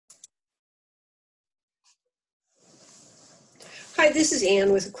Hi, this is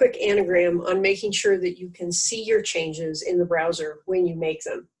Ann with a quick anagram on making sure that you can see your changes in the browser when you make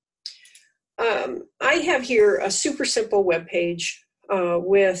them. I have here a super simple web page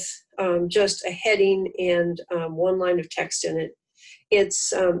with just a heading and one line of text in it. It's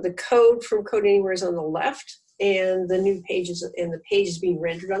the code from Code Anywhere is on the left, and the new pages and the page is being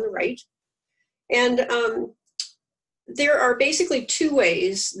rendered on the right. And there are basically two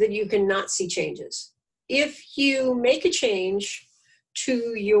ways that you can not see changes. If you make a change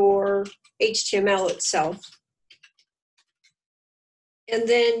to your HTML itself, and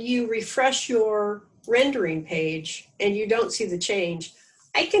then you refresh your rendering page and you don't see the change,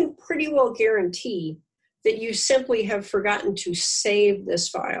 I can pretty well guarantee that you simply have forgotten to save this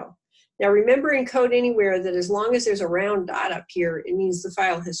file. Now remember in Code Anywhere that as long as there's a round dot up here, it means the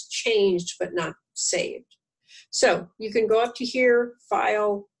file has changed but not saved. So you can go up to here,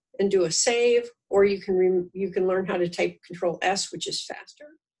 File, and do a save, or you can learn how to type Control-S, which is faster.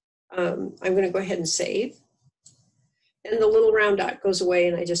 I'm going to go ahead and save. And the little round dot goes away,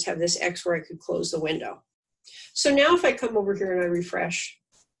 and I just have this X where I could close the window. So now if I come over here and I refresh,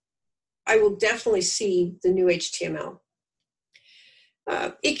 I will definitely see the new HTML.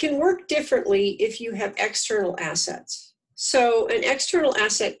 It can work differently if you have external assets. So an external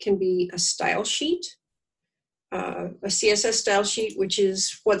asset can be a style sheet, a CSS style sheet, which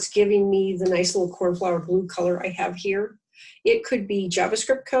is what's giving me the nice little cornflower blue color I have here. It could be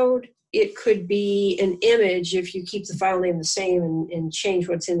JavaScript code. It could be an image if you keep the file name the same and change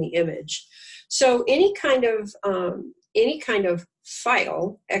what's in the image. So any kind of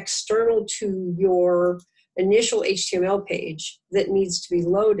file external to your initial HTML page that needs to be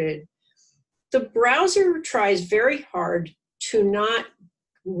loaded, the browser tries very hard to not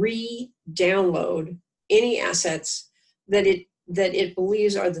re-download any assets that it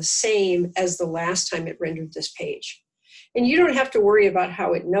believes are the same as the last time it rendered this page. And you don't have to worry about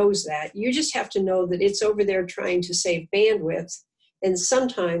how it knows that. You just have to know that it's over there trying to save bandwidth, and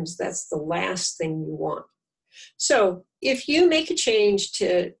sometimes that's the last thing you want. So if you make a change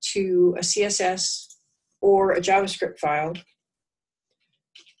to a CSS or a JavaScript file,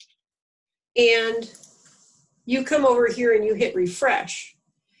 and you come over here and you hit refresh,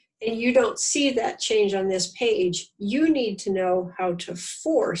 and you don't see that change on this page, you need to know how to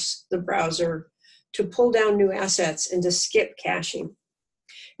force the browser to pull down new assets and to skip caching.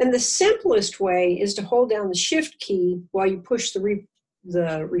 And the simplest way is to hold down the Shift key while you push the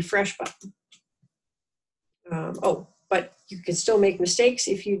refresh button. But you can still make mistakes.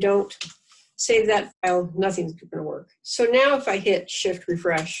 If you don't save that file, nothing's going to work. So now if I hit Shift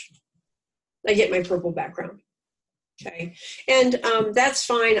refresh, I get my purple background. Okay, and that's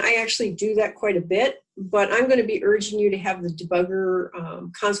fine. I actually do that quite a bit, but I'm going to be urging you to have the debugger,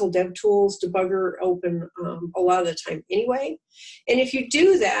 console dev tools debugger open a lot of the time anyway. And if you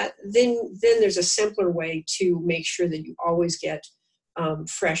do that, then there's a simpler way to make sure that you always get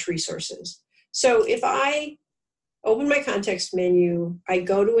fresh resources. So if I open my context menu, I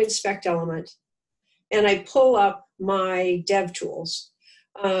go to Inspect Element, and I pull up my dev tools.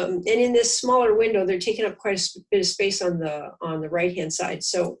 And in this smaller window, they're taking up quite a bit of space on the right-hand side.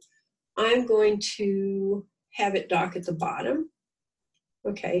 So I'm going to have it dock at the bottom.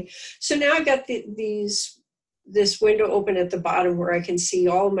 Okay, so now I've got this window open at the bottom where I can see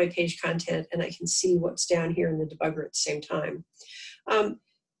all of my page content, and I can see what's down here in the debugger at the same time.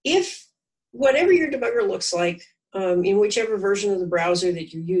 If whatever your debugger looks like, in whichever version of the browser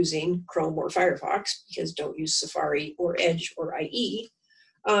that you're using, Chrome or Firefox, because don't use Safari or Edge or IE,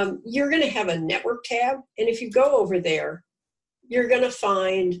 you're going to have a network tab, and if you go over there, you're going to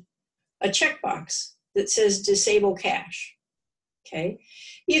find a checkbox that says disable cache. Okay,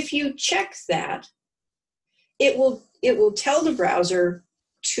 if you check that, it will tell the browser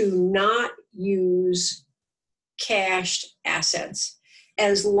to not use cached assets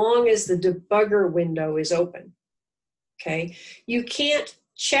as long as the debugger window is open. Okay, you can't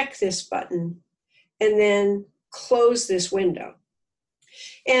check this button and then close this window.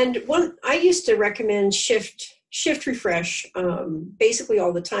 And I used to recommend shift refresh basically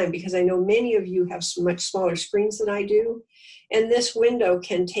all the time, because I know many of you have much smaller screens than I do, and this window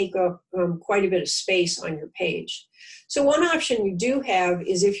can take up quite a bit of space on your page. So one option you do have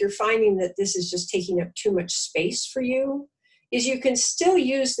is, if you're finding that this is just taking up too much space for you, is you can still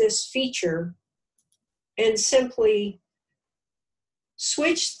use this feature and simply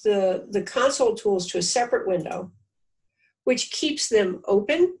switch the console tools to a separate window, which keeps them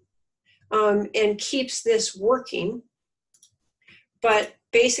open and keeps this working, but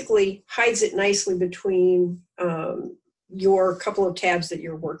basically hides it nicely between your couple of tabs that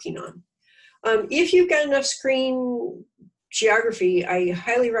you're working on. If you've got enough screen geography, I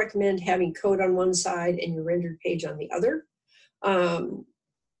highly recommend having code on one side and your rendered page on the other.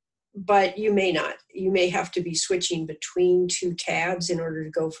 But you may not. You may have to be switching between two tabs in order to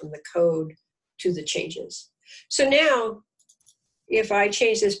go from the code to the changes. So now, if I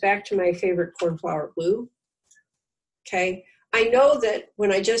change this back to my favorite cornflower blue, okay, I know that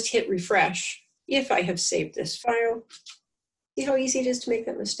when I just hit refresh, if I have saved this file, see how easy it is to make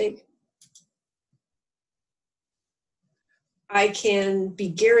that mistake? I can be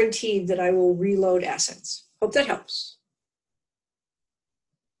guaranteed that I will reload assets. Hope that helps.